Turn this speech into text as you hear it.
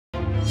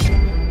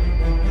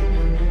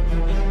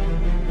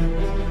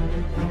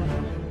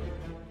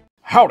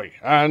Howdy,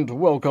 and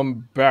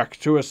welcome back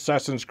to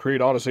Assassin's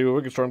Creed Odyssey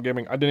with Wickedstorm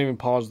Gaming. I didn't even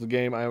pause the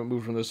game. I haven't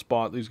moved from this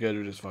spot. These guys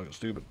are just fucking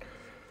stupid.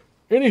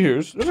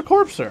 Anywho's, there's a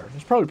corpse there.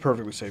 It's probably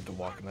perfectly safe to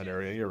walk in that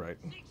area. You're right.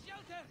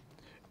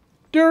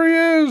 There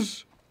he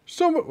is!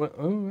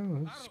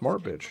 Oh,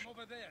 smart bitch.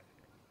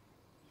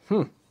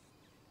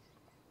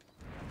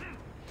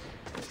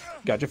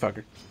 Gotcha,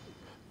 fucker.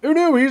 Oh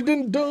no, he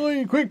didn't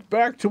die! Quick,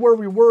 back to where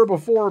we were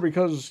before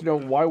because, you know,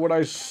 why would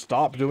I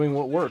stop doing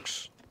what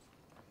works?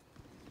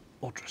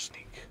 Ultra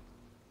sneak.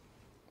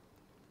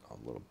 Oh,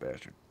 little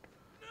bastard.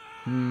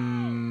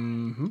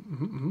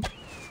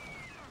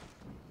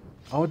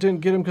 Oh, it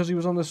didn't get him because he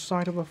was on the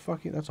side of a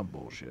fucking... That's some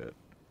bullshit.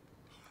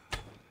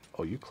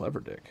 Oh, you clever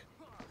dick.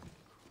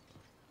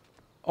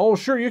 Oh,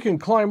 sure, you can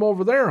climb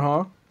over there,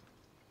 huh?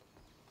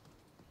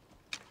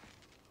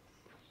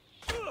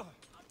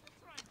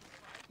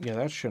 Yeah,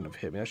 that shouldn't have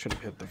hit me. That should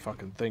have hit the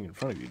fucking thing in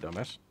front of you,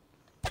 dumbass.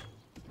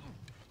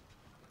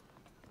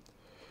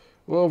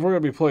 Well, if we're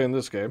going to be playing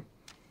this game,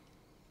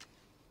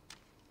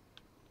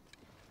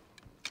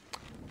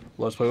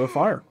 let's play with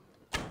fire.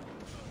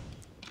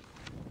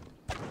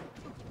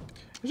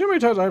 Is there many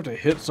times I have to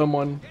hit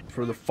someone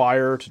for the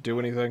fire to do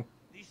anything?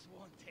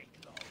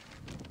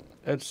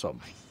 That's some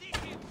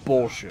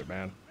bullshit,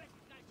 man.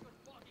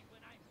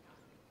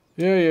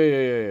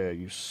 Yeah.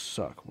 You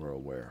suck. We're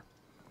aware.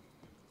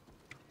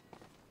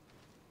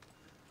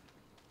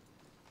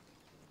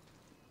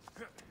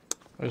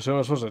 I assume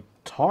I'm supposed to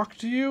talk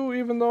to you,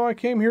 even though I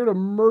came here to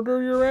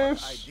murder your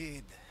ass?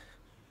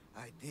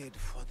 I did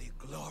for the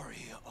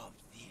glory of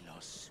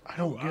Delos. I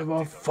don't give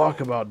a fuck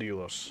about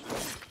Delos.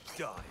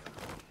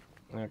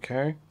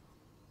 Okay.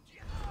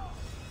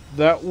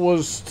 That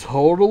was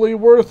totally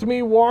worth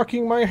me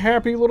walking my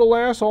happy little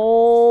ass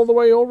all the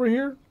way over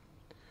here.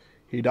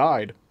 He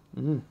died.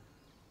 There's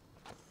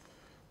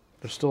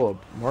still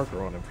a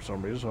marker on him for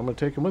some reason, so I'm going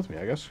to take him with me,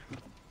 I guess.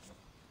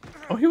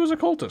 Oh, he was a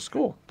cultist.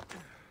 Cool.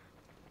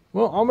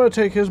 Well, I'm going to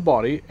take his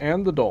body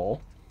and the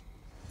doll.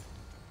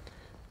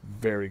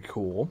 Very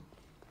cool.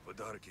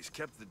 Podarkis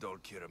kept the doll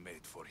Kira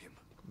made for him.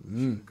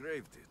 She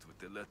engraved it with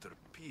the letter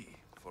P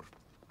for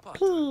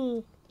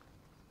Potter.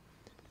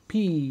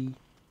 P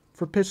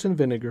for piss and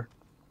vinegar.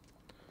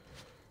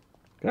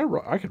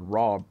 I could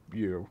rob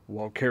you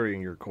while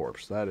carrying your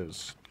corpse. That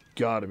has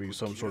got to be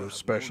some sort of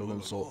special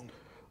insult.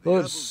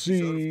 Let's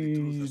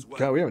see.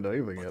 God, we haven't done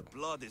anything yet.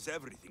 Blood is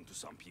everything to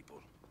some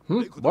people.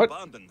 They could What?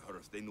 abandon her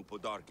if they knew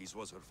Podarkis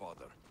was her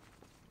father.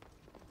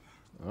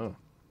 Oh.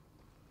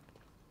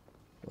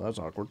 Well, that's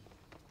awkward.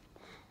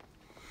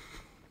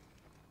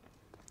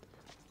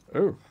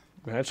 Oh,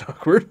 that's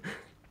awkward.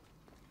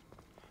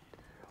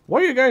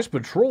 Why are you guys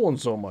patrolling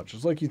so much?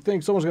 It's like you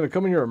think someone's going to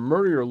come in here and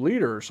murder your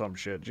leader or some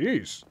shit.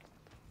 Jeez.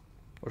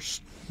 Or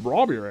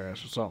rob your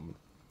ass or something.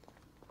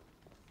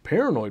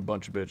 Paranoid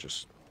bunch of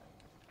bitches.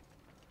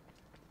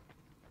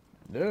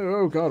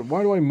 Oh, God.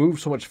 Why do I move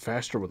so much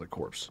faster with a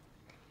corpse?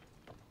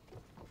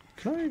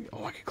 Can I?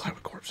 Oh, I can climb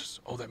with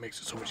corpses. Oh, that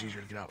makes it so much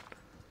easier to get out.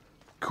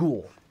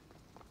 Cool.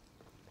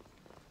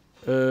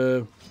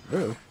 Oh.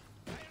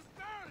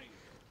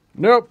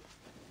 Nope.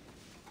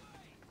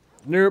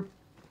 Nope.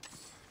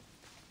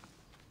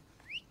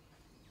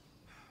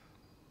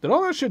 Did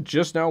all that shit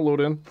just now load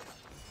in?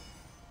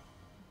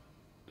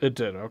 It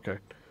did, okay.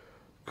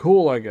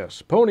 Cool, I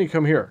guess. Pony,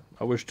 come here.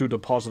 I wish to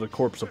deposit a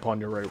corpse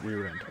upon your right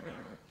rear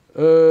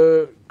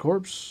end.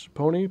 Corpse,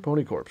 pony,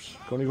 pony corpse.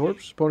 Pony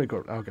corpse, pony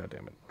corpse. Oh,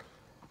 goddammit.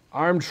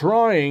 I'm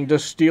trying to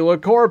steal a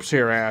corpse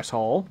here,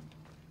 asshole.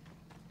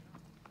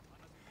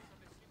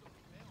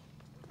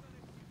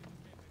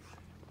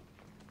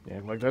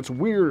 Yeah, like that's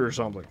weird or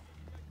something.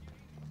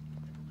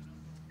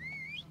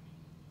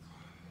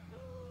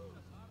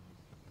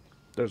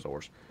 There's the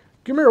horse.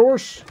 Come here,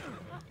 horse.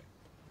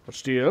 Hold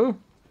still.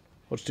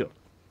 Hold still.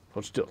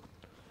 Hold still.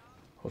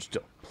 Hold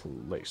still.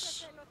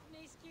 Place.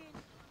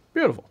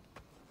 Beautiful.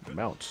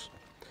 Mounts.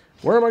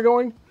 Where am I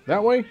going?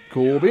 That way?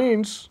 Cool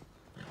beans.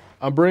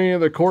 I'm bringing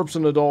the corpse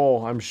and the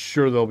doll. I'm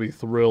sure they'll be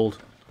thrilled.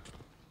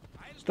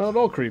 It's not at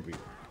all creepy.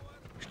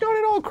 It's not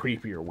at all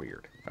creepy or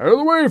weird. Out of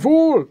the way,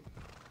 fool!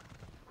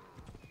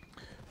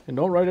 And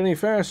don't ride any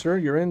faster.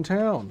 You're in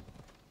town.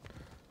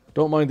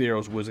 Don't mind the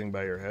arrows whizzing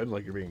by your head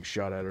like you're being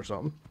shot at or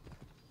something.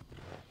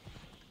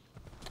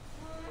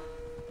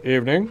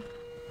 Evening.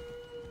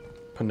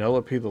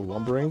 Penelope the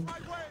Lumbering.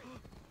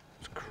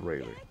 It's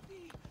crazy.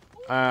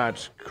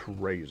 That's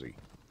crazy.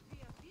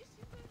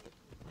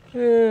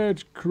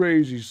 It's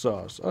crazy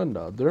sauce.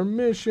 Another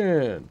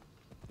mission.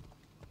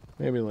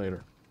 Maybe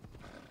later.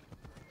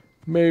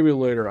 Maybe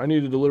later. I need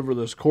to deliver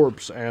this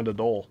corpse and a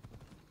doll.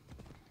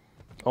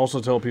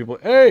 Also tell people,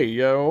 hey,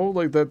 yo,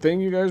 like that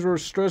thing you guys were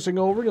stressing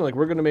over, you're like,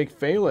 we're going to make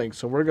phalanx,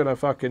 so we're going to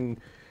fucking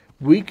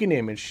weaken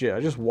him and shit. I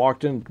just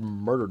walked in and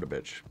murdered a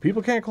bitch.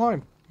 People can't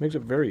climb. Makes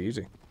it very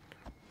easy.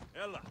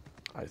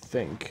 I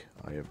think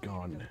I have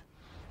gone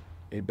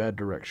a bad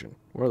direction.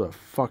 Where the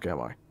fuck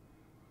am I?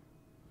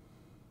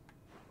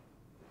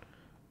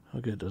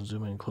 Okay, it doesn't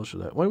zoom in closer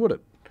to that. Why would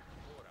it?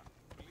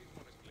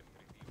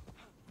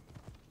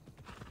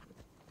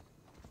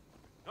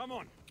 Come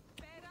on.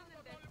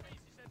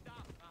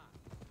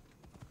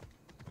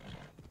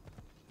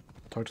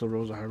 Talk to the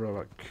Rosa High Road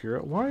about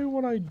Kira. Why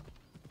would I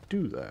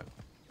do that?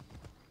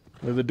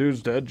 Like, the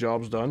dude's dead,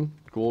 job's done.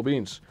 Cool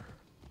beans.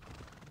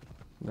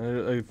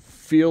 I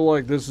feel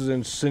like this is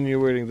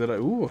insinuating that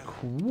ooh, a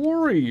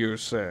quarry, you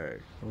say?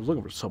 I was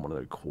looking for someone in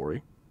a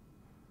quarry.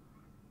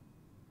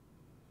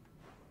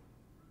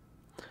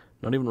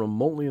 Not even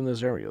remotely in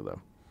this area,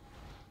 though.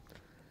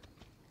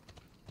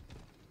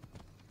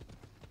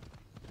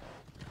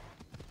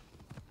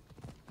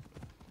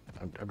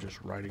 I'm just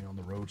riding on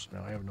the roads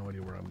now. I have no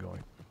idea where I'm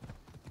going.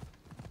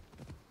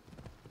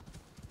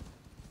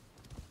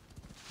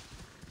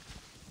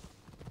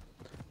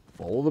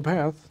 Follow the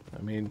path.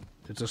 I mean,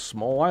 it's a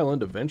small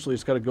island. Eventually,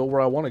 it's got to go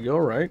where I want to go,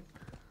 right?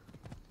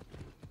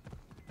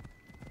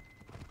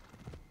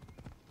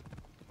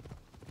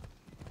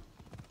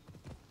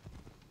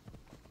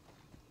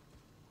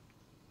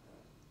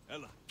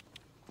 Ella.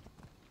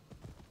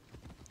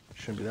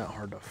 Shouldn't be that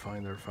hard to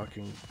find their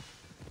fucking...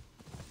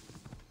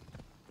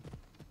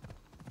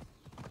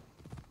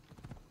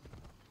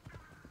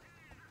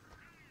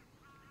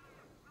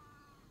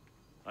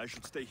 I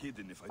should stay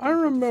hidden if I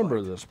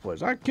remember this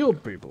place. I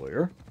killed people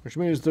here, which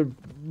means the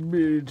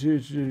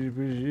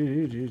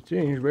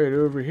thing's right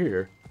over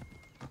here.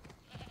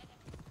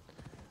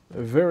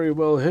 Very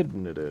well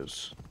hidden it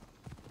is.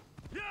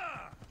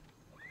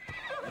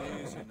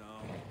 Easy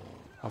now.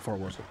 How far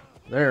was it?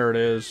 There it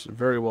is.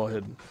 Very well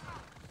hidden.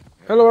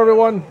 Hello,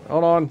 everyone.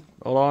 Hold on.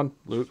 Hold on.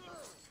 Loot.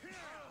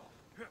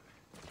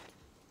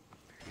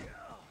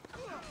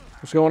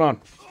 What's going on?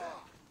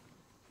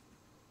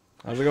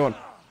 How's it going?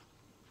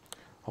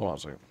 Hold on a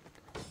second.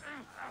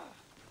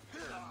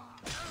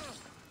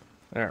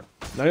 There.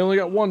 Now you only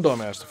got one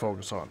dumbass to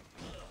focus on.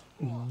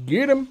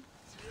 Get him.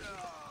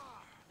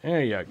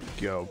 There you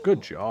go.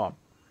 Good job.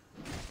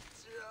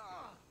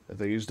 I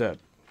think he's dead.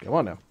 Come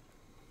on now.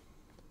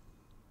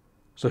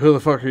 So who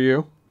the fuck are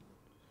you?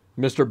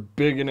 Mr.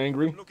 Big and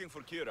Angry? I'm looking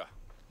for Kira.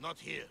 Not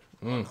here.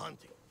 On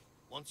hunting.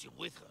 Once you're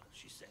with her,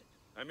 she said.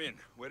 I'm in.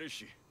 Where is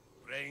she?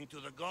 Praying to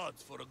the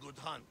gods for a good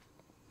hunt.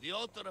 The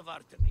altar of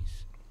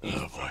Artemis. East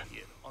from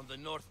here, on the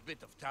north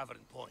bit of Tavern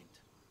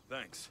Point.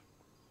 Thanks.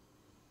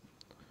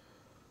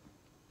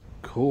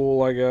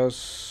 Cool, I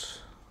guess.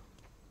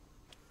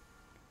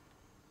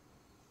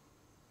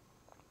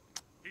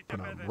 But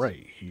I'm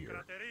right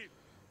here.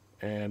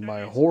 And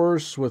my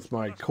horse with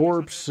my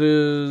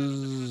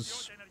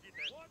corpses.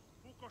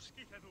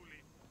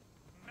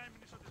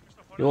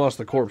 You lost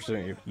the corpse,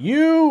 didn't you?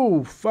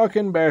 You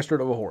fucking bastard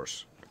of a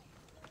horse.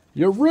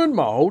 You ruined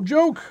my whole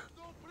joke.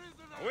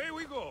 Away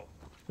we go.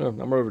 No,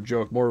 not more of a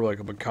joke, more like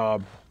a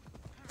macabre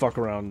fuck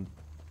around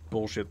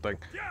bullshit thing.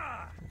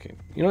 Okay.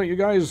 You know, you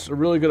guys are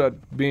really good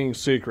at being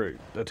secret,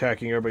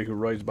 attacking everybody who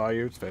rides by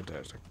you. It's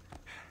fantastic.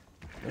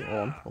 Hold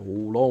on.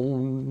 Hold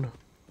on.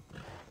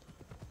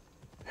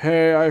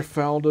 Hey, I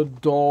found a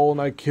doll and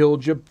I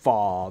killed your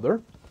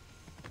father.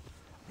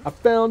 I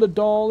found a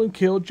doll and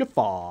killed your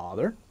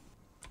father.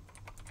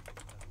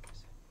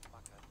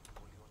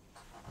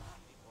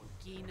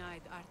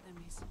 Keen-eyed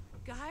Artemis,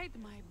 guide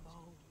my bow.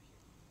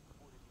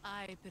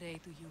 I pray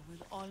to you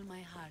with all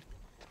my heart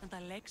that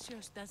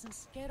Alexios doesn't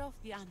scare off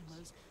the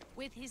animals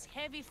with his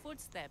heavy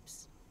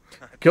footsteps.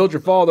 Killed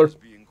your father.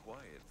 Being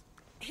quiet.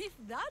 If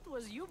that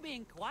was you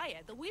being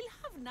quiet, we'll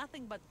have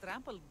nothing but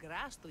trampled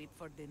grass to eat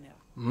for dinner.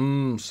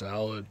 Mmm,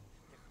 salad.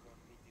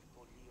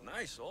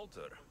 Nice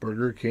altar.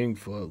 Burger King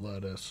foot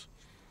lettuce.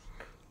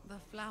 The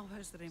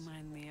flowers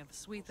remind me of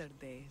sweeter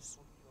days.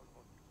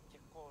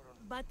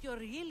 But your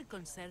real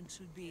concern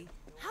should be,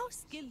 how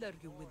skilled are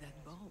you with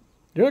that bow?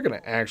 You're not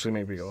going to actually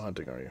make me go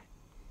hunting, are you?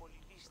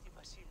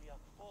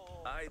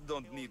 I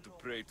don't need to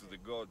pray to the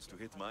gods to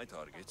hit my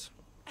targets.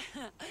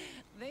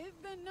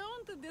 They've been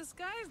known to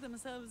disguise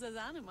themselves as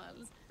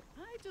animals.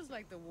 I just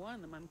like to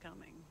warn them I'm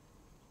coming.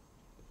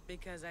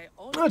 Because I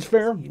always That's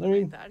fair. hit I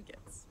mean, my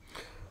targets.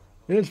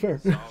 Yeah, it's fair.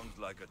 Sounds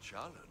like a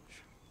challenge.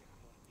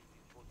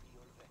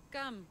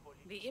 Come,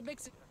 the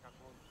Ibex...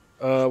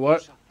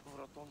 What?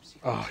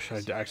 Oh, I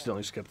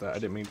accidentally skipped that. I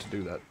didn't mean to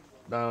do that.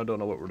 I don't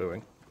know what we're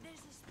doing. There's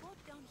a spot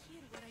down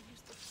here where I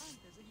used to hunt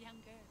as a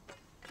young girl.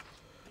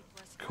 It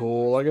was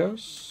Cool, I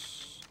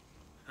guess.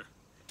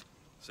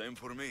 Same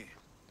for me.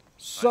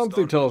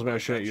 Something tells me I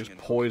shouldn't use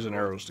poison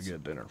arrows to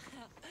get dinner.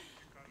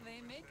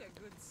 They make a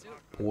good soup.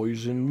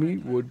 Poison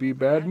meat would be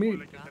bad meat.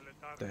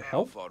 The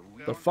hell? Far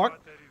we The fuck?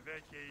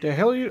 The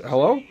hell you?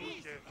 Hello?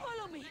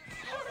 Follow me.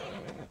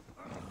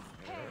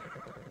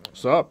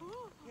 What's up?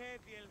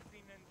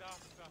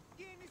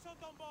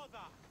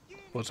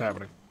 What's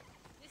happening?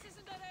 This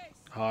isn't a race.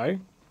 Hi?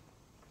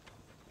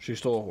 She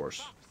stole a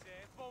horse.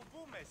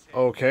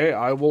 Okay,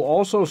 I will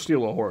also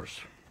steal a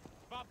horse.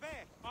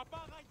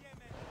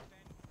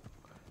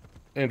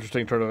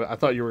 Interesting turn of it. I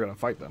thought you were going to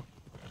fight them.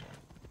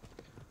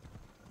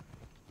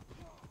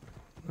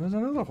 There's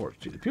another horse.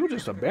 Gee, people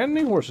just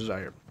abandoning horses out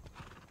here.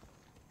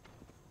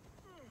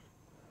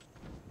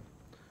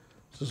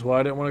 This is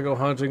why I didn't want to go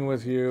hunting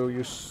with you.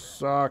 You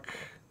suck.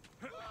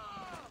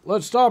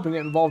 Let's stop and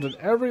get involved in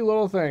every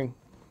little thing.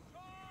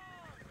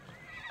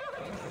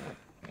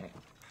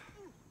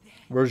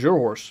 Where's your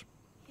horse?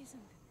 Isn't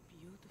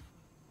it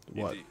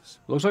What? It is.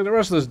 Looks like the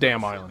rest of this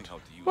damn island.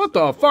 What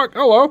the fuck?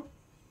 Hello?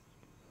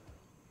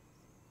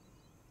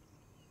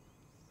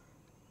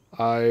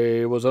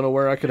 I was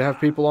unaware I could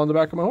have people on the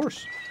back of my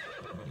horse.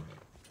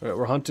 Alright,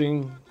 we're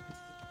hunting.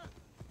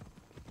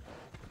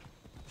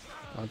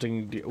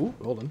 Ooh,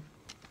 hold on.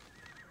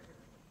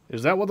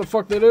 Is that what the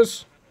fuck that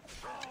is?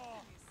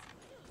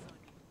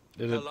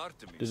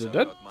 Is it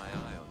dead? My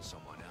eye on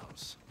someone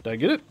else. Did I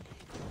get it?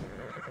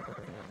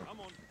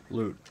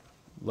 Loot.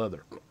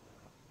 Leather.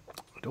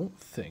 I don't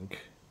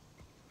think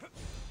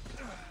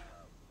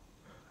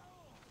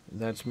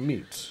that's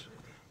meat.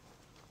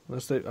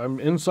 Unless I'm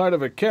inside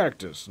of a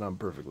cactus, and I'm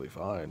perfectly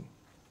fine.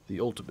 The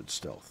ultimate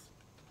stealth.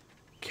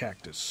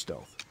 Cactus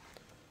stealth.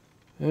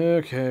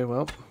 Okay,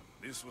 well.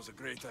 This was a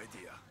great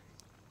idea.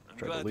 I'm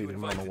Tried glad to lead you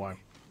him, I don't know invited why. me.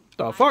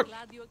 The fuck?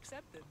 Glad you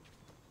accepted.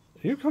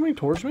 Are you coming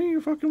towards me,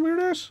 you fucking weird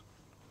ass?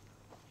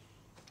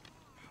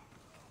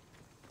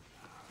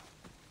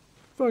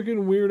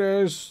 Fucking weird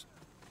ass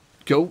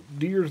goat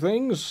deer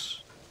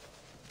things.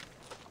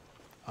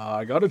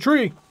 I got a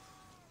tree.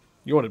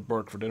 You wanted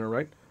bark for dinner,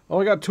 right? Oh,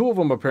 I got 2 of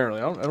them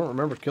apparently. I don't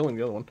remember killing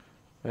the other one.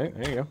 Hey,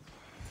 there you go.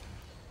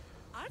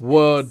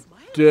 What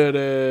did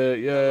it?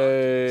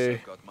 Yay.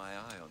 I've got my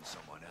eye on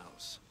someone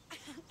else.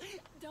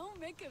 Don't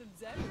make her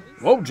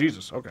jealous. Whoa,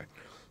 Jesus. Okay.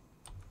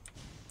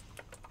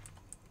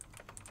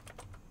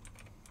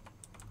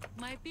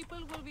 My people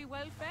will be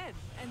well fed,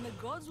 and the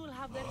gods will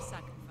have their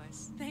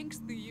sacrifice, thanks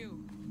to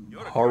you.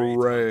 You're a great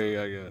Hooray,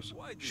 hunter. I guess.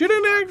 Why did She you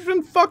didn't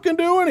even fucking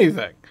do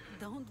anything.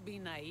 Don't be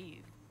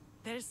naive.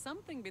 There's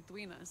something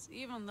between us,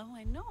 even though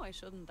I know I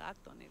shouldn't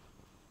act on it.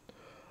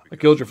 I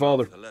killed your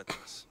father. The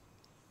letters.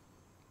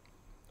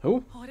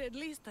 Who? Or at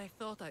least I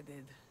thought I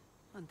did,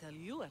 until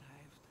you arrived.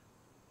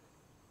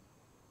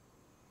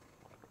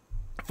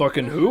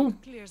 Fucking who?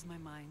 It clears my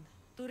mind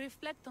to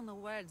reflect on the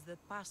words that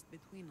passed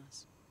between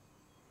us.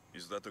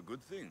 Is that a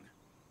good thing?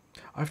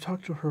 I've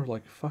talked to her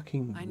like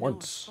fucking I know a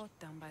once. spot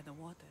down by the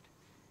water.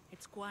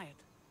 It's quiet.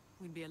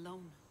 We'll be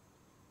alone.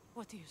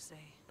 What do you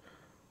say?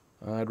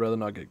 I'd rather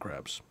not get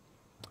crabs.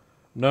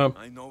 No.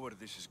 I know where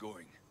this is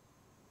going.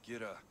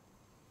 Kira,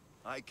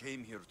 I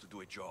came here to do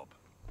a job,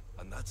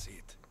 and that's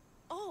it.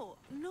 Oh,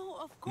 no,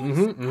 of course. I'm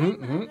a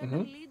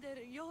rebel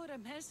leader. You're a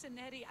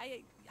mercenary.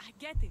 I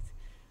get it.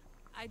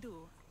 I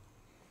do.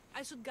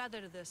 I should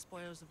gather the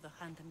spoils of the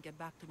hunt and get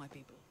back to my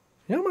people.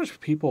 You know how much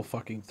people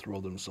fucking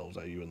throw themselves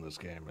at you in this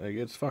game? Like,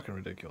 it's fucking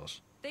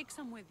ridiculous. Take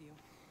some with you.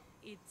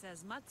 It's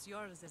as much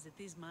yours as it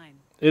is mine.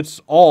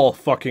 It's all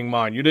fucking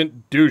mine. You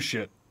didn't do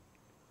shit.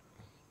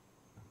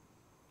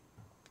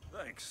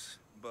 Thanks,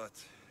 but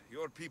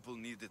your people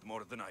need it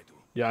more than I do.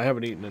 Yeah, I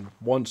haven't eaten it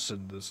once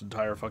in this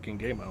entire fucking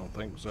game, I don't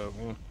think, so.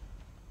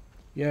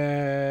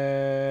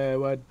 Yeah,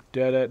 what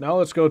did it? Now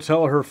let's go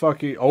tell her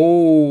fucking...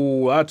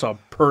 Oh, that's a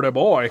pretty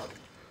boy.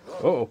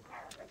 Uh-oh.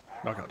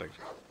 Knock out things.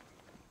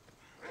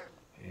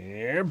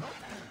 Yeah.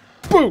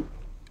 Boo!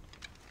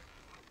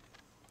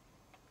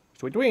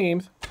 Sweet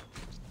dreams.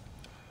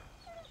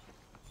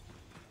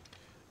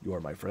 You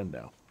are my friend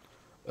now.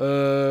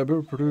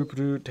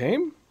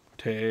 Tame?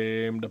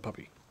 Tame the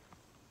puppy.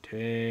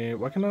 Tame...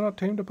 Why can I not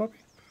tame the puppy?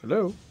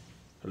 Hello?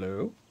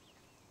 Hello?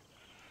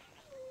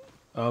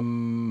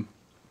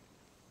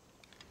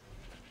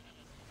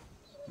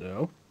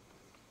 No.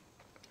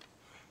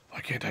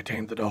 Why can't I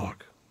tame the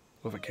dog?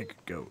 What if I kick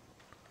a goat?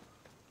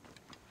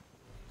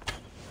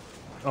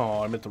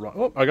 Oh, I meant the wrong...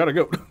 Oh, I got a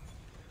goat.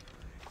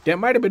 That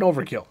might have been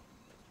overkill.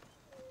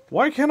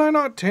 Why can I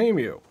not tame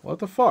you? What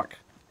the fuck?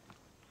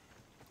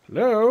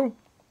 Hello?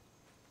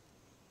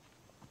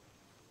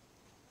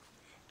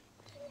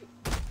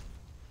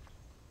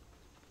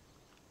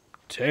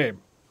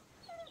 Tame.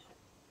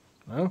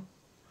 No?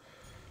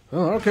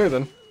 Oh, okay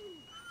then.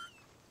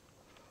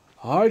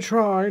 I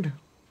tried.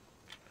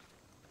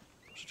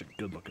 Such a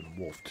good-looking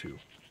wolf, too.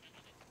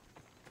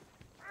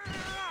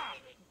 I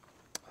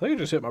think I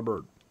just hit my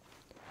bird.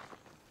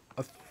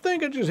 I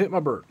think I just hit my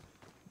bird.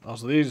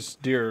 Also, these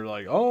deer are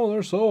like, oh,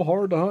 they're so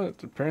hard to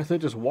hunt. Apparently,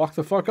 they just walk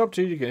the fuck up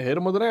to you. You can hit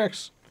them with an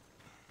axe.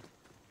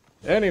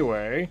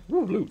 Anyway.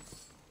 Ooh, loot.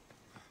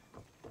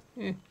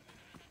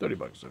 30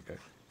 bucks, okay.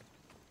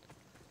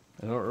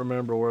 I don't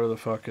remember where the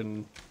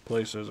fucking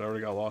place is. I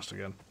already got lost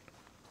again.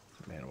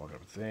 Man, walk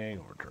up a thing,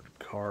 overturn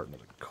a cart,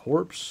 another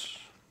corpse.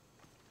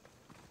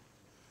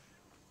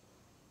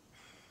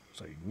 It's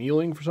like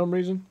kneeling for some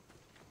reason.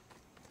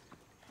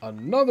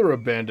 Another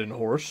abandoned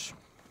horse.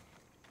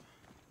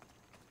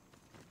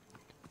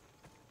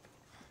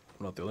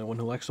 I'm not the only one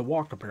who likes to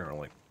walk,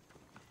 apparently.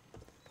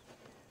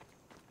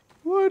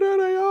 What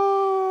did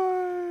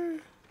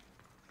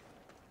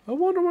I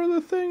wonder where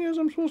the thing is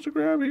I'm supposed to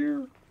grab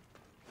here.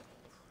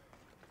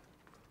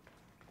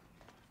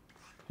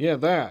 Yeah,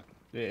 that.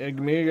 The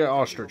mega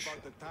ostrich.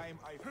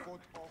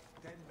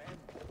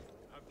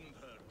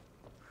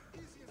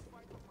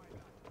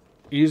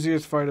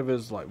 Easiest fight of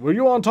his life. Were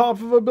you on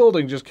top of a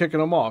building just kicking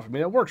them off? I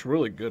mean, it works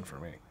really good for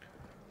me.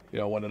 You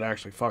know, when it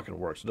actually fucking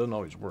works. It doesn't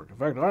always work. In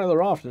fact,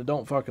 either often it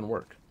don't fucking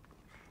work.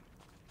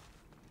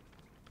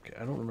 Okay,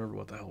 I don't remember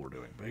what the hell we're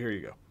doing, but here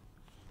you go.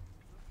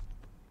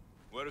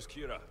 Where's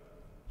Kira?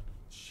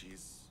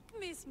 She's...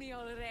 Miss me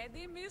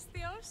already,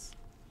 Mistios?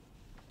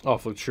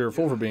 Awfully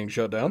cheerful for being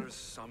shut down. There's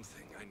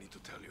something I need to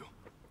tell you.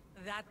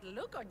 That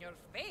look on your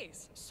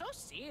face, so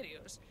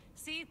serious.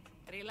 Sit,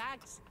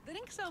 relax,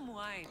 drink some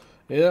wine.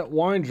 Yeah,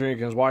 wine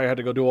drinking is why I had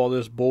to go do all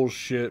this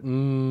bullshit.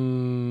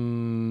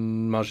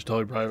 I should tell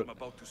you What private. I'm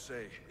about to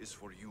say is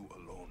for you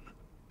alone.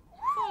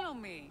 Follow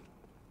me.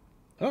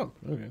 Oh,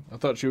 okay. I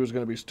thought she was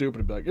going to be stupid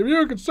and be like, if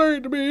you can say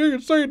it to me, you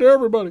can say it to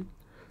everybody.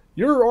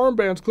 Your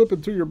armband's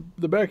clipping through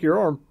the back of your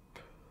arm.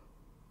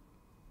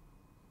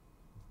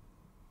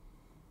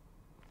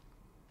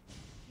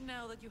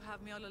 Now that you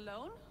have me all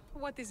alone,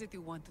 what is it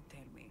you want to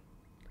tell me?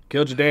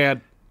 Killed your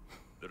dad.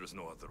 There is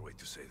no other way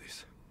to say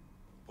this.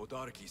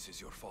 Podarkis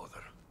is your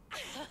father.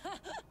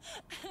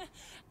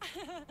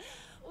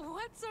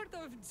 What sort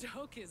of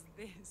joke is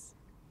this?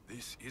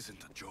 This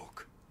isn't a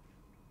joke.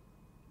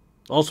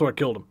 Also, I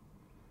killed him.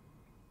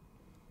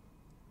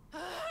 I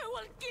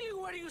will kill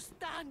you where you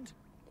stand.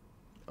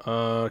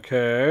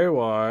 Okay,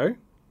 why?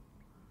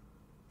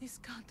 This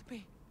can't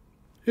be.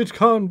 It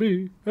can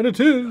be, and it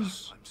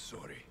is. I'm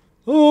sorry.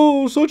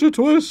 Oh, such a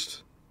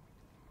twist.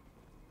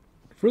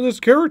 For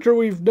this character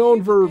we've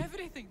known for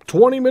Everything.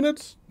 20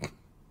 minutes?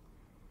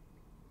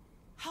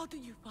 How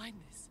did you find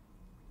this?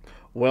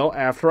 Well,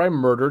 after I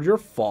murdered your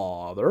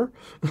father.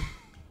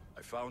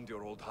 I found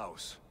your old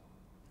house.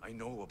 I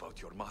know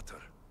about your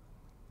mater.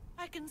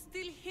 I can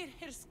still hear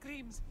her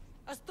screams.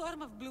 A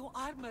storm of blue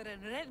armor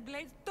and red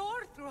blades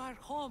tore through our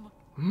home.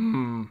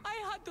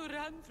 I had to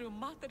run through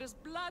Mater's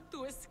blood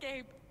to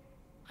escape.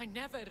 I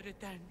never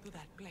returned to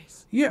that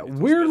place. Yeah,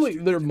 weirdly,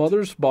 their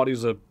mother's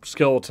body's a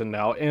skeleton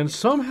now, and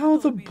somehow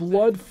the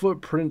blood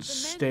footprints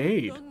The men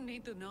stayed. don't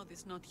need to know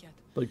this, not yet.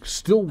 Like,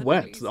 still But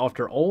wet please,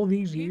 after all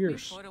these Leave me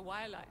years. for a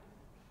while. I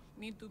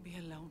need to be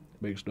alone.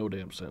 Makes no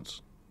damn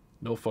sense.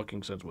 No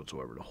fucking sense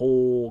whatsoever. The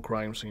whole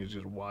crime scene is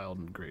just wild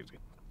and crazy.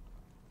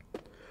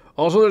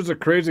 Also, there's a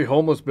crazy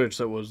homeless bitch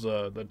that was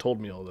that told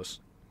me all this.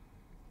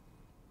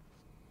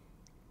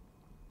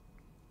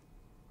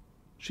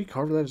 She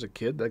carved that as a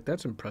kid? Like,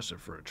 that's impressive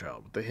for a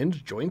child. With the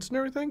hinged joints and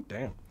everything?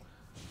 Damn.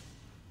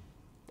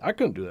 I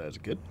couldn't do that as a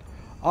kid.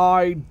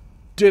 I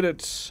did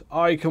it.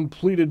 I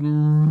completed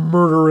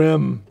Murder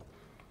M.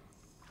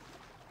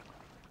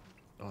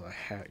 Oh, the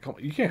hat. Come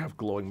on. You can't have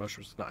glowing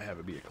mushrooms and not have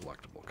it be a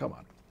collectible. Come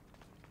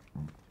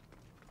on.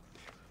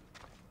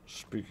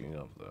 Speaking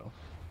of, though.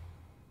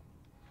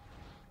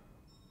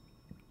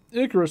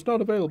 Icarus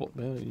not available.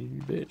 Man,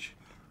 you bitch.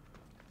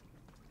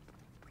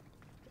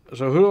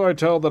 So who do I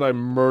tell that I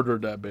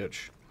murdered that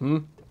bitch?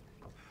 Who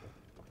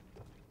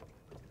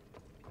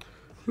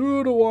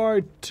do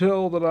I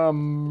tell that I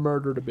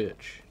murdered a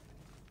bitch?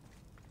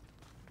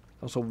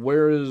 Also,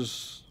 where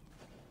is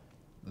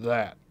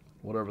that?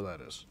 Whatever that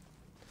is.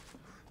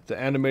 The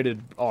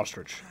animated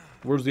ostrich.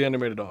 Where's the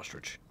animated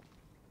ostrich?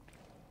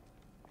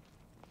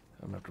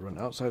 I'm gonna have to run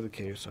outside the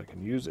cave so I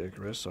can use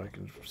Icarus so I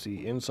can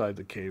see inside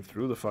the cave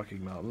through the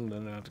fucking mountain.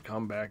 Then I have to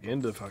come back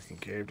into the fucking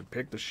cave to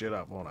pick the shit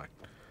up, won't I?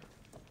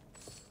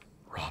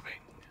 Robbing.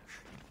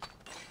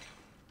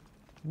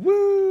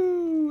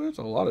 Woo! That's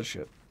a lot of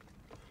shit.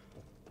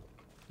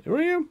 Who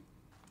are you?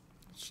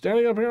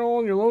 Standing up here all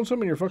on your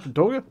lonesome in your fucking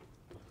toga?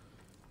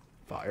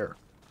 Fire.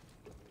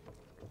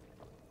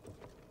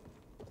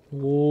 A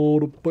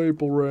lot of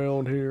people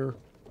around here.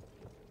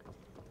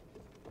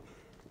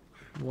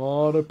 A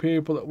lot of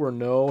people that were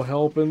no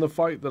help in the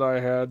fight that I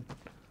had.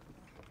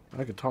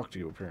 I could talk to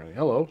you, apparently.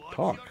 Hello,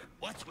 talk.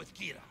 What's with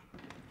Kira?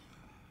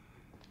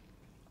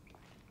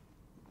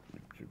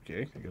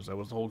 Okay, I guess that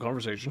was the whole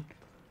conversation.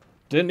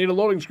 Didn't need a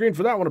loading screen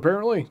for that one,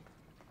 apparently.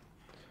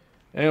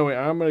 Anyway,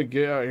 I'm going to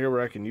get out here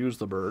where I can use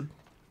the bird.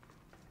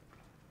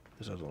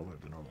 This doesn't look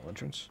like the normal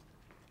entrance.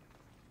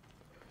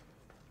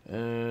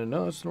 And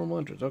no, it's the normal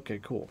entrance. Okay,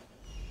 cool.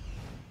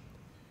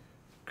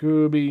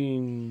 Good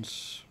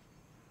beans.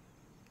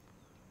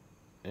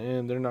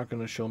 And they're not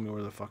going to show me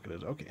where the fuck it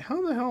is. Okay,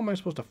 how the hell am I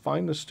supposed to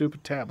find this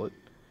stupid tablet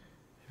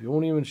if you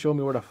won't even show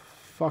me where the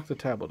fuck the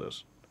tablet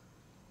is?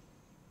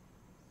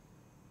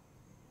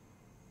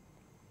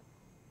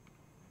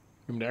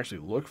 You mean to actually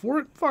look for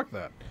it? Fuck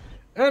that.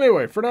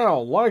 Anyway, for now,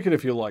 like it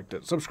if you liked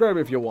it. Subscribe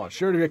if you want.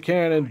 Share it if you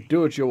can, and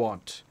do what you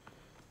want.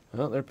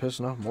 Well, they're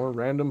pissing off more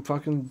random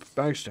fucking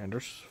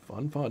bystanders.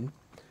 Fun, fun.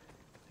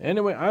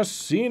 Anyway, I'll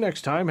see you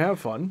next time. Have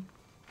fun.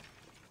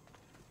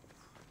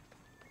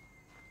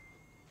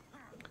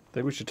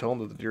 Think we should tell them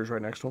that the deer's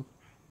right next to him?